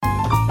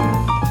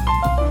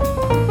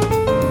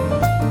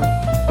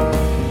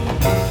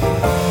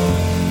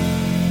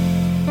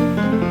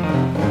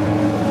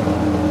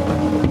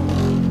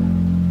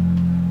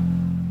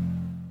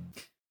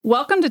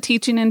Welcome to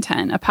Teaching in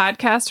 10, a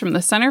podcast from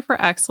the Center for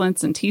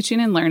Excellence in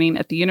Teaching and Learning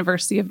at the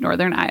University of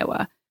Northern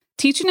Iowa.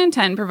 Teaching in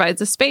 10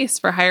 provides a space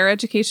for higher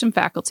education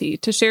faculty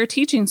to share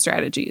teaching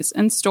strategies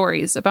and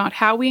stories about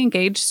how we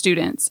engage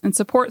students and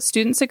support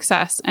student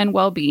success and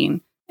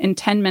well-being in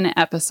 10-minute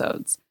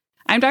episodes.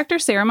 I'm Dr.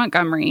 Sarah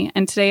Montgomery,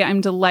 and today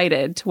I'm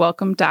delighted to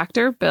welcome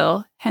Dr.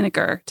 Bill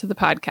Henninger to the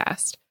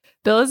podcast.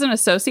 Bill is an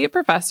associate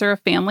professor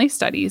of family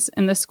studies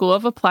in the School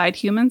of Applied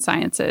Human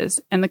Sciences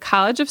and the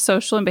College of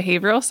Social and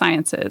Behavioral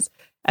Sciences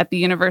at the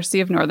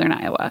University of Northern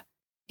Iowa.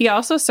 He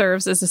also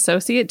serves as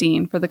associate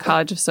dean for the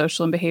College of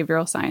Social and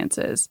Behavioral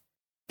Sciences.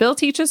 Bill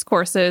teaches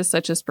courses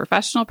such as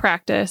professional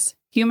practice,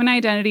 human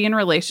identity and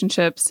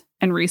relationships,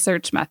 and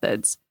research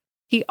methods.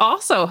 He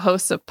also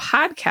hosts a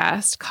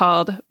podcast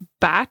called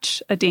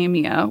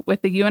Batchademia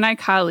with a UNI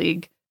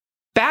colleague,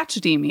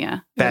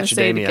 Batchademia.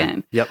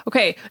 Batchademia. Yep.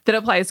 Okay. That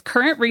applies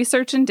current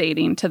research and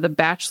dating to the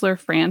Bachelor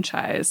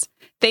franchise.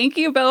 Thank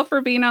you, Bill, for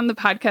being on the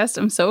podcast.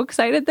 I'm so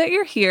excited that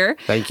you're here.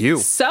 Thank you.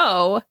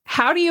 So,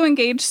 how do you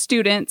engage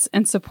students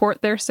and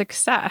support their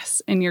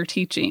success in your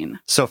teaching?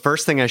 So,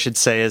 first thing I should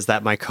say is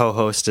that my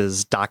co-host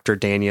is Dr.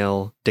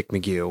 Danielle Dick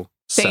McGew.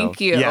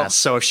 Thank you. Yes.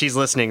 So, if she's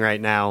listening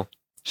right now,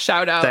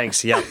 shout out.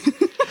 Thanks. Yep.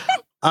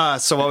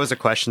 So what was the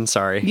question?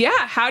 Sorry.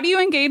 Yeah. How do you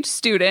engage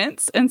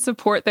students and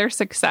support their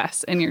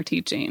success in your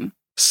teaching?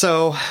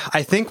 So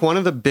I think one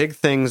of the big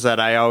things that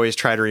I always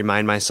try to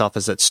remind myself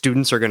is that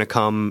students are going to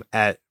come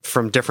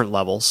from different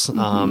levels.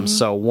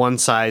 So one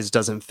size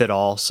doesn't fit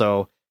all.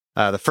 So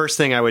the first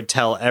thing I would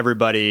tell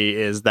everybody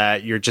is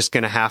that you're just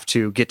going to have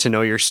to get to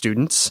know your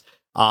students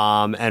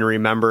and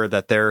remember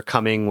that they're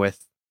coming with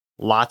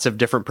lots of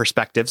different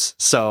perspectives.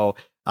 So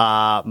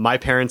my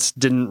parents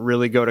didn't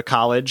really go to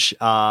college.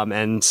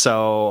 And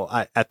so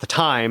at the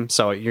time,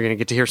 so you're going to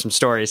get to hear some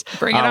stories.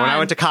 Bring it on. When I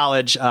went to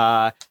college,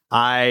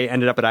 I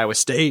ended up at Iowa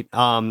State.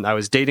 I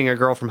was dating a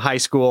girl from high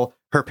school.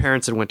 Her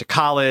parents had went to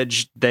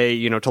college.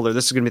 They, told her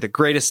this is going to be the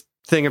greatest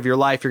thing of your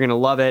life. You're going to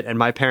love it. And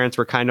my parents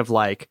were kind of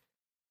like,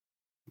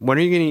 when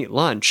are you going to eat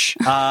lunch?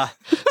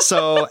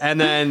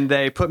 And then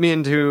they put me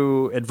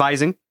into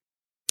advising.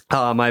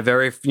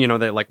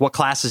 They're like, what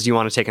classes do you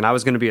want to take? And I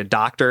was going to be a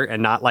doctor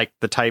and not like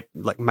the type,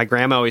 like my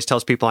grandma always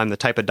tells people I'm the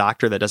type of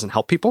doctor that doesn't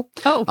help people.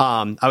 Oh,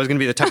 I was going to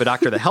be the type of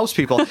doctor that helps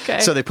people. Okay.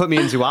 So they put me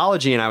in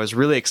zoology and I was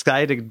really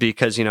excited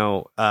because,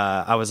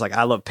 I was like,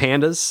 I love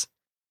pandas.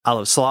 I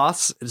love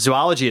sloths.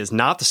 Zoology is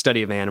not the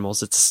study of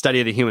animals. It's the study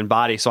of the human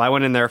body. So I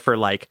went in there for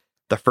like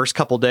the first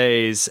couple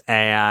days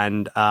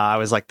and I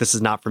was like, this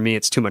is not for me.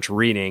 It's too much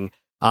reading.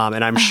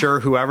 And I'm sure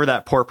whoever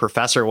that poor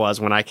professor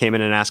was when I came in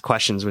and asked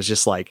questions was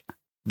just like,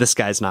 this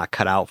guy's not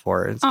cut out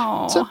for it.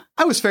 So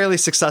I was fairly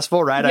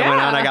successful, right? Yeah. I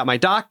went on, I got my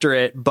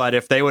doctorate, but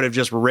if they would have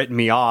just written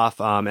me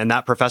off, and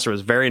that professor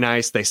was very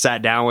nice. They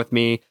sat down with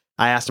me.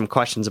 I asked him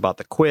questions about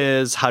the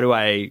quiz. How do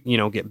I,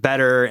 get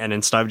better? And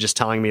instead of just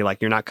telling me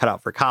like, you're not cut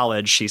out for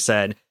college, she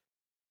said,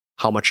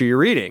 how much are you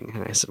reading?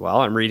 And I said,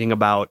 well, I'm reading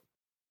about,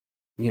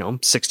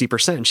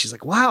 60%. And she's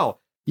like, wow,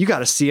 you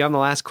got a C on the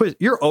last quiz.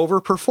 You're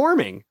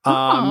overperforming,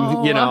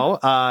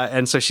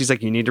 and so she's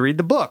like, you need to read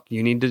the book.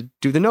 You need to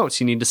do the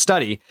notes. You need to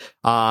study.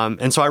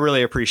 And so I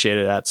really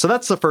appreciated that. So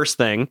that's the first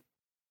thing.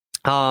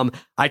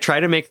 I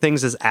try to make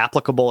things as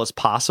applicable as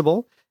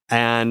possible.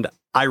 And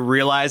I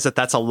realize that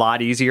that's a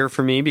lot easier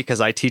for me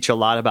because I teach a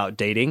lot about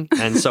dating.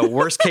 And so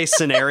worst case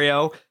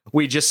scenario,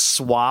 we just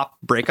swap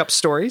breakup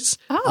stories.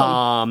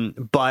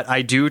 But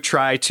I do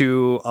try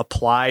to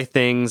apply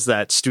things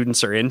that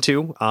students are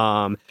into.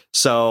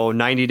 So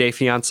 90 Day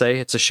Fiancé,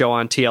 it's a show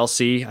on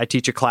TLC. I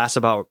teach a class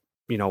about,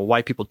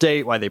 why people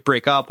date, why they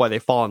break up, why they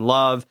fall in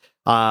love.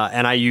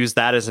 And I use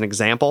that as an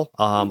example.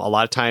 A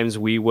lot of times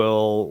we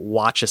will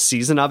watch a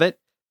season of it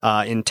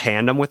in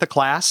tandem with a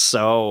class.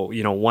 So,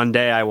 one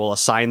day I will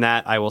assign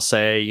that. I will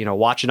say,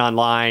 watch it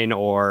online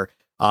or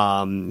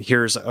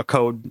here's a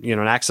code,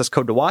 an access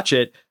code to watch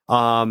it.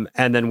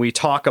 And then we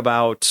talk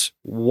about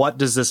what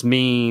does this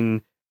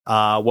mean?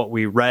 What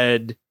we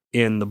read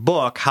in the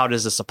book, how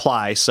does this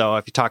apply? So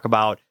if you talk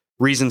about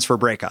reasons for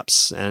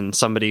breakups and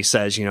somebody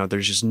says,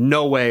 there's just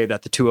no way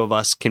that the two of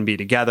us can be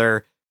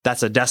together.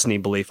 That's a destiny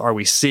belief. Are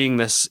we seeing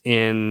this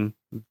in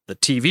the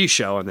TV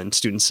show? And then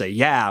students say,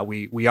 yeah,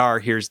 we are.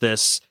 Here's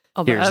this,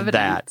 here's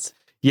that.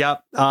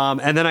 Yep.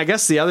 And then I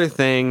guess the other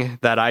thing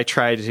that I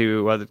try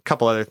to, a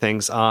couple other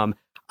things, I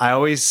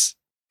always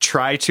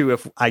try to,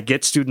 if I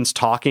get students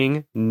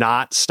talking,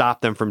 not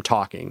stop them from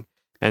talking.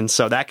 And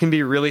so that can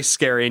be really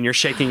scary and you're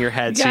shaking your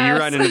head. Yes. So you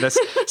run into this.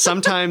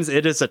 Sometimes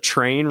it is a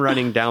train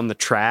running down the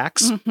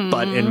tracks.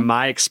 But in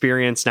my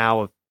experience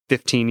now of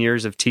 15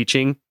 years of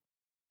teaching,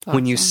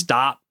 when you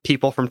stop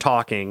people from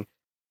talking,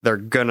 they're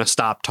going to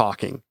stop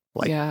talking.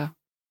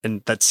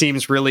 And that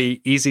seems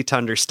really easy to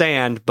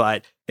understand,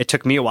 but it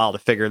took me a while to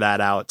figure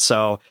that out.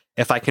 So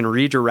if I can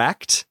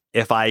redirect,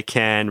 if I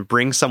can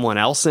bring someone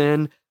else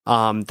in,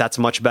 that's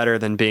much better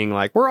than being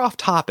like, we're off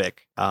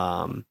topic.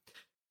 And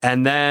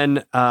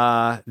then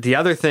the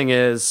other thing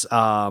is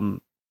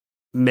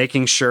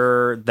making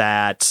sure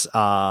that,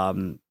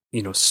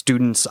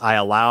 students I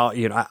allow,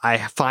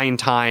 I find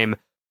time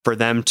for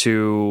them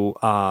to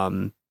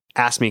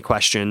ask me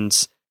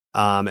questions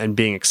and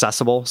being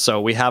accessible.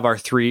 So we have our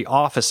 3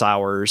 office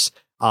hours,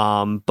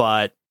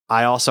 but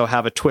I also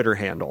have a Twitter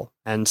handle.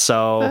 And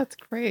so that's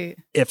great.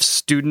 If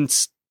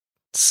students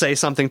say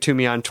something to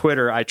me on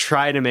Twitter, I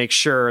try to make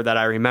sure that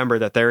I remember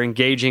that they're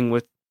engaging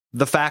with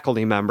the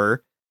faculty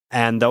member.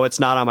 And though it's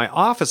not on my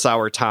office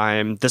hour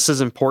time, this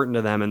is important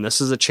to them. And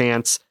this is a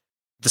chance.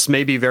 This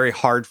may be very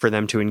hard for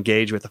them to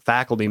engage with a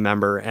faculty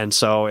member. And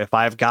so if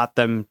I've got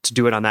them to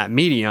do it on that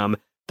medium,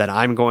 then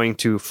I'm going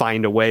to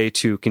find a way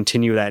to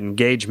continue that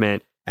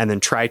engagement and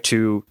then try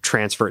to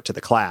transfer it to the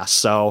class.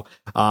 So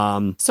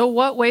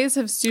what ways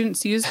have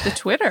students used the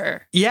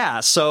Twitter?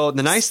 Yeah. So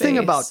the nice thing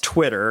about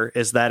Twitter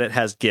is that it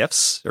has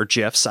GIFs or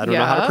GIFs. I don't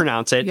know how to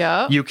pronounce it.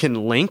 Yeah. You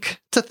can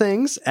link to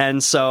things.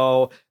 And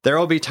so there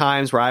will be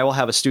times where I will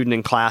have a student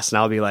in class and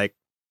I'll be like,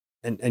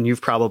 and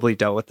you've probably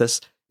dealt with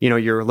this.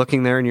 You're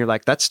looking there and you're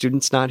like, that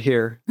student's not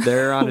here.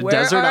 They're on a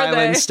desert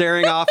island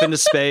staring off into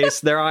space.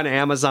 They're on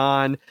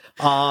Amazon.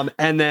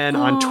 And then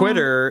on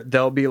Twitter,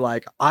 they'll be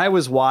like, I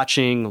was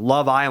watching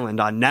Love Island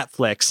on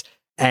Netflix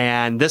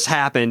and this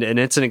happened. And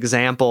it's an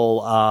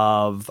example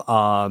of,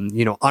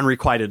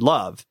 unrequited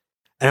love.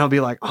 And I'll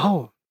be like,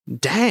 oh,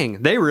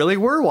 dang, they really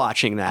were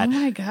watching that. Oh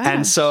my gosh.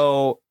 And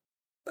so,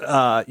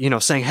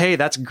 saying, hey,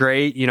 that's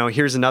great.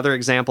 Here's another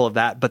example of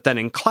that. But then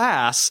in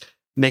class,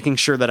 making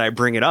sure that I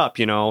bring it up,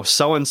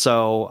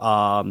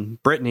 so-and-so,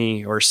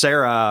 Brittany or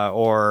Sarah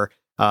or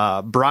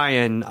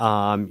Brian,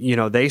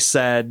 they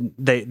said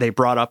they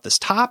brought up this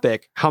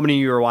topic. How many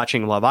of you are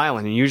watching Love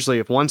Island? And usually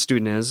if one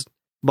student is,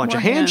 a bunch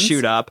of hands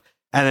shoot up.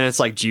 And then it's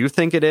like, do you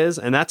think it is?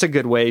 And that's a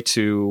good way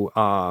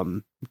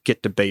to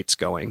get debates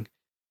going.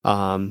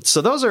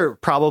 So those are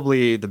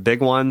probably the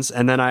big ones.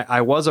 And then I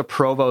was a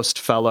provost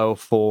fellow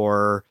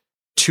for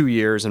 2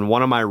 years. And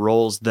one of my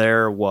roles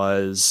there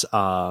was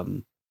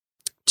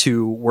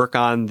to work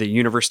on the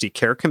university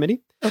care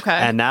committee. Okay.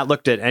 And that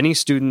looked at any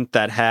student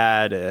that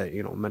had a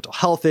mental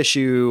health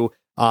issue.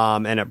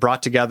 And it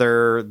brought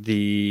together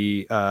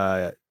the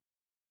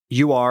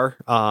UR,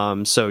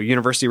 so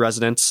university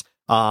residents.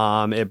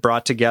 It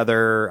brought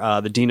together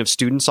the Dean of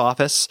Students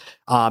office.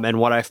 And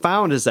what I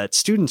found is that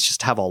students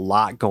just have a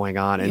lot going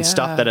on and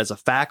stuff that as a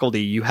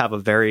faculty, you have a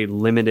very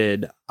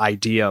limited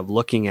idea of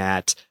looking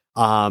at.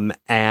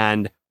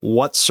 And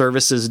what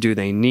services do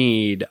they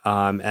need?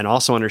 And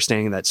also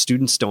understanding that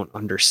students don't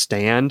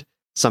understand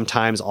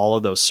sometimes all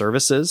of those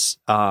services.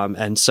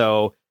 And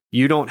so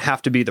you don't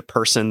have to be the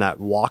person that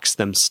walks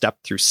them step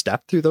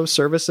through those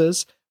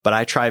services. But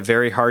I try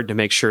very hard to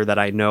make sure that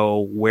I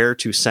know where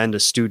to send a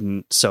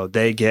student so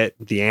they get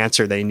the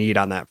answer they need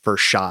on that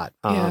first shot.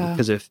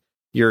 Because if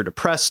you're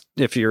depressed,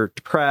 if you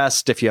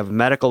have a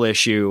medical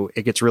issue,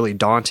 it gets really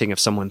daunting if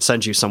someone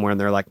sends you somewhere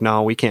and they're like,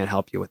 no, we can't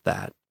help you with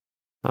that.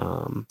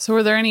 So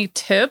were there any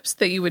tips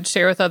that you would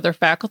share with other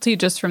faculty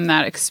just from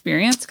that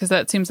experience? Because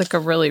that seems like a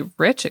really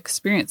rich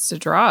experience to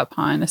draw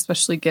upon,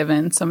 especially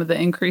given some of the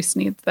increased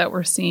needs that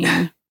we're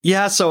seeing.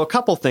 Yeah, so a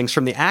couple things.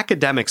 From the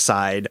academic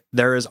side,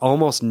 there is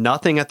almost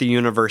nothing at the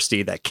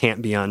university that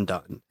can't be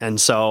undone.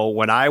 And so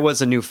when I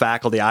was a new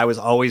faculty, I was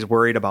always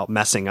worried about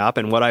messing up.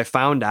 And what I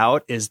found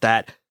out is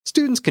that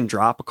students can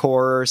drop a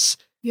course.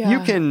 Yeah.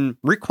 You can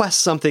request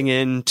something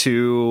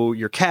into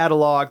your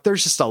catalog.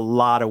 There's just a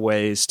lot of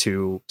ways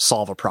to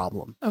solve a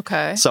problem.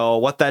 Okay. So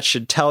what that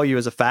should tell you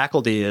as a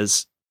faculty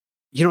is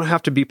you don't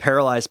have to be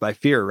paralyzed by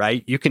fear,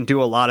 right? You can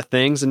do a lot of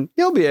things and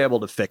you'll be able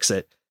to fix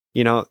it.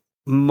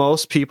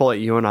 Most people at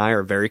UNI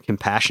are very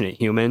compassionate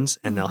humans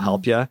and they'll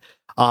help you.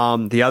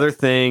 The other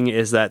thing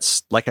is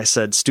that, like I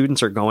said,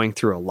 students are going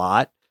through a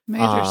lot.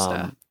 Major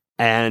stuff.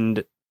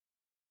 And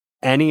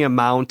any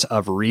amount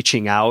of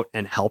reaching out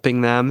and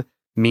helping them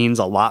means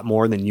a lot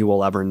more than you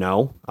will ever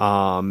know.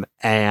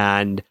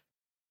 And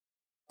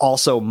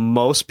also,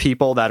 most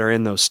people that are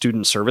in those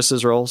student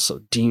services roles, so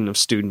dean of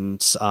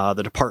students,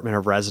 the department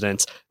of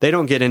residents, they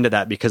don't get into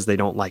that because they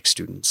don't like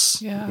students.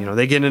 Yeah.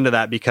 They get into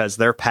that because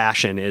their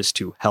passion is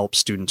to help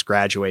students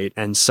graduate.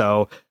 And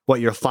so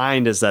what you'll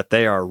find is that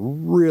they are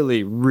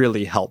really,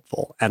 really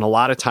helpful. And a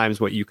lot of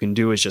times what you can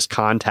do is just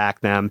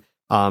contact them.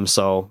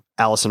 So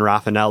Allison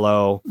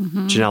Raffanello,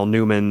 Janelle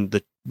Newman,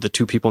 the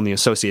two people in the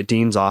associate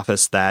dean's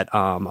office that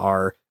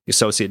are the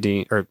associate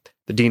dean or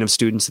the dean of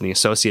students and the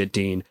associate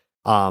dean.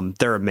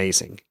 They're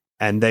amazing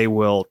and they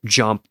will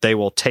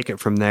take it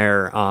from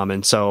there.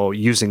 And so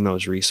using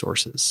those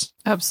resources.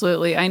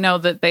 Absolutely. I know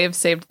that they've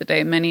saved the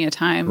day many a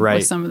time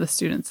with some of the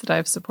students that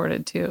I've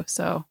supported too.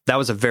 So that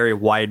was a very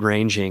wide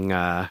ranging,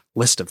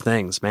 list of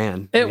things,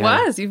 man. It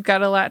was. You've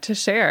got a lot to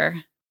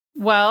share.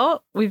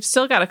 Well, we've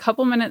still got a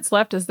couple minutes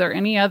left. Is there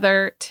any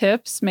other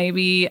tips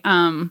maybe,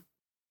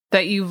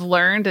 that you've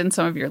learned in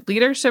some of your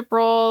leadership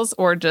roles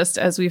or just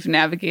as we've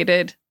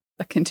navigated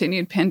a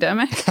continued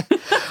pandemic?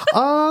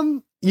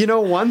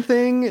 One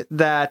thing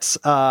that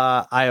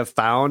I have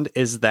found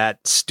is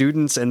that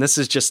students, and this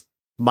is just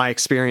my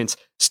experience,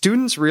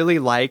 students really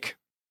like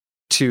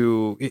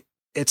to,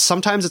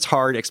 sometimes it's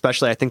hard,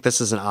 especially I think this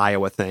is an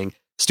Iowa thing.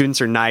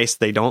 Students are nice.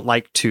 They don't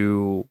like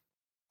to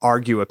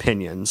argue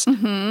opinions.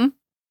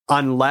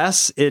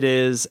 unless it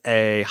is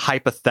a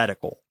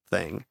hypothetical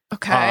thing.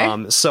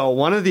 Okay. So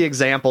one of the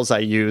examples I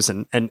use,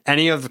 and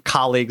any of the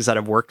colleagues that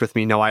have worked with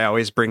me know I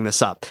always bring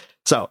this up.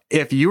 So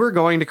if you were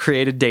going to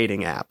create a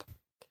dating app,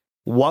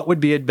 what would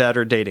be a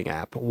better dating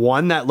app?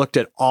 One that looked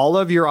at all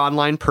of your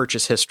online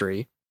purchase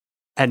history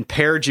and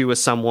paired you with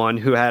someone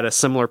who had a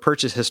similar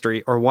purchase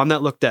history, or one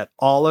that looked at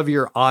all of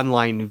your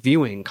online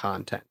viewing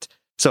content.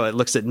 So it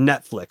looks at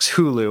Netflix,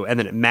 Hulu, and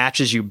then it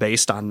matches you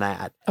based on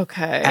that.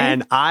 Okay.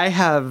 And I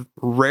have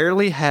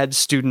rarely had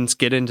students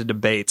get into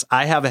debates.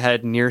 I have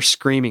had near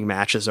screaming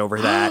matches over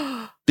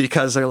that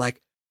because they're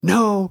like,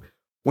 no,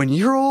 when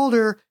you're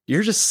older,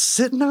 you're just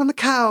sitting on the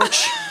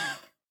couch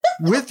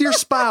with your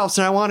spouse.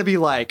 And I want to be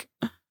like,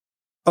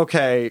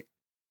 okay,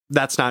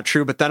 that's not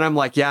true. But then I'm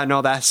like, yeah,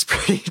 no, that's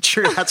pretty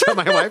true. That's what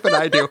my wife and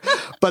I do.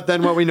 But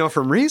then what we know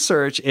from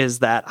research is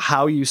that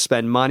how you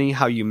spend money,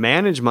 how you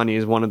manage money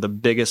is one of the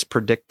biggest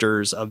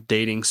predictors of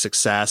dating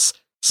success.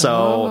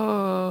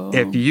 So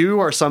if you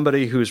are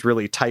somebody who's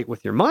really tight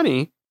with your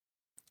money,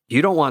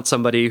 you don't want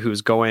somebody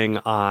who's going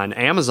on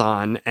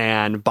Amazon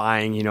and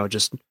buying,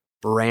 just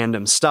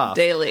random stuff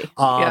daily.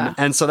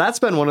 And so that's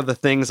been one of the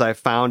things I've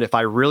found. If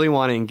I really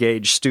want to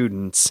engage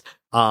students,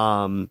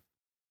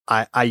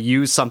 I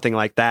use something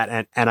like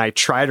that, and I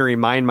try to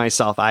remind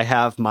myself I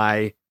have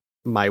my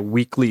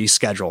weekly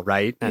schedule,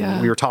 right?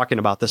 And we were talking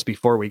about this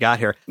before we got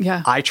here.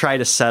 Yeah. I try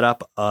to set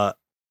up a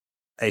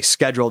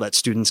schedule that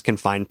students can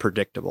find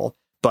predictable,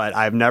 but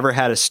I've never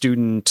had a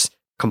student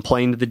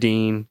complain to the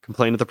dean,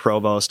 complain to the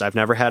provost. I've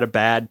never had a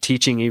bad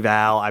teaching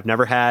eval. I've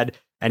never had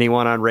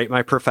anyone on Rate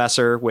My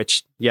Professor,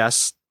 which,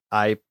 yes,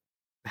 I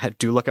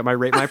do look at my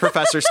Rate My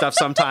Professor stuff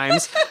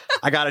sometimes.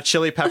 I got a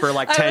chili pepper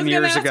like 10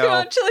 years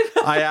ago.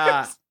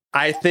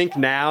 I think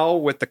now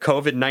with the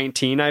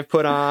COVID-19 I've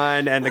put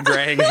on and the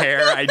graying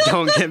hair, I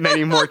don't get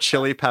many more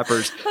chili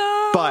peppers.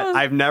 But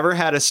I've never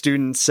had a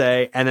student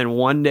say, and then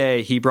one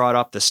day he brought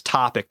up this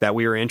topic that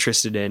we were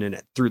interested in and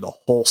it threw the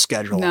whole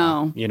schedule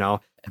on.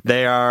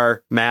 They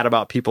are mad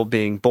about people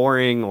being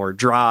boring or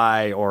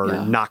dry or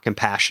not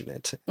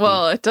compassionate.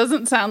 Well, it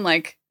doesn't sound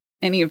like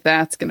any of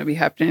that's going to be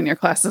happening in your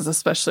classes,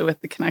 especially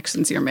with the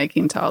connections you're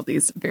making to all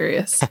these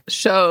various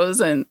shows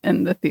and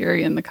the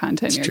theory and the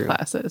content in your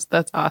classes.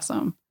 That's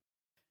awesome.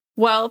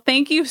 Well,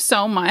 thank you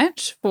so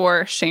much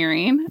for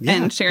sharing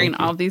and sharing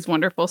all of these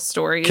wonderful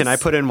stories. Can I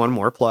put in one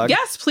more plug?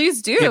 Yes,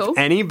 please do. If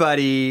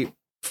anybody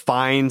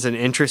finds an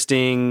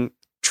interesting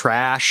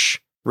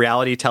trash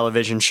reality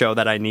television show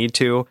that I need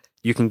to,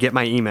 you can get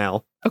my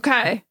email.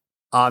 Okay.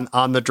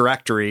 On the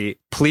directory.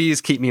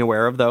 Please keep me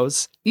aware of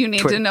those. You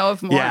need to know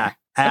of more. Yeah.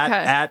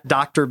 At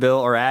Dr. Bill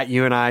or at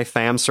UNI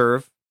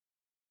FamServe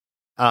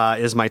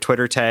is my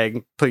Twitter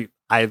tag. Please,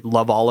 I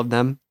love all of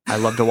them. I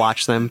love to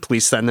watch them.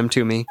 Please send them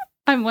to me.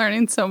 I'm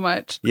learning so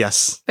much.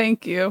 Yes.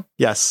 Thank you.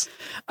 Yes.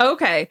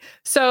 Okay.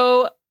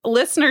 So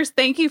listeners,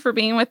 thank you for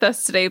being with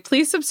us today.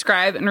 Please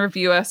subscribe and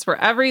review us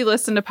wherever you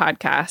listen to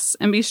podcasts,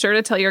 and be sure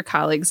to tell your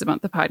colleagues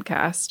about the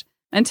podcast.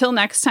 Until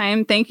next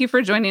time, thank you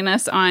for joining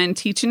us on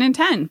Teaching in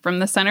 10 from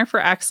the Center for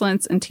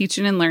Excellence in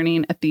Teaching and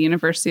Learning at the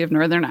University of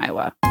Northern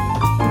Iowa.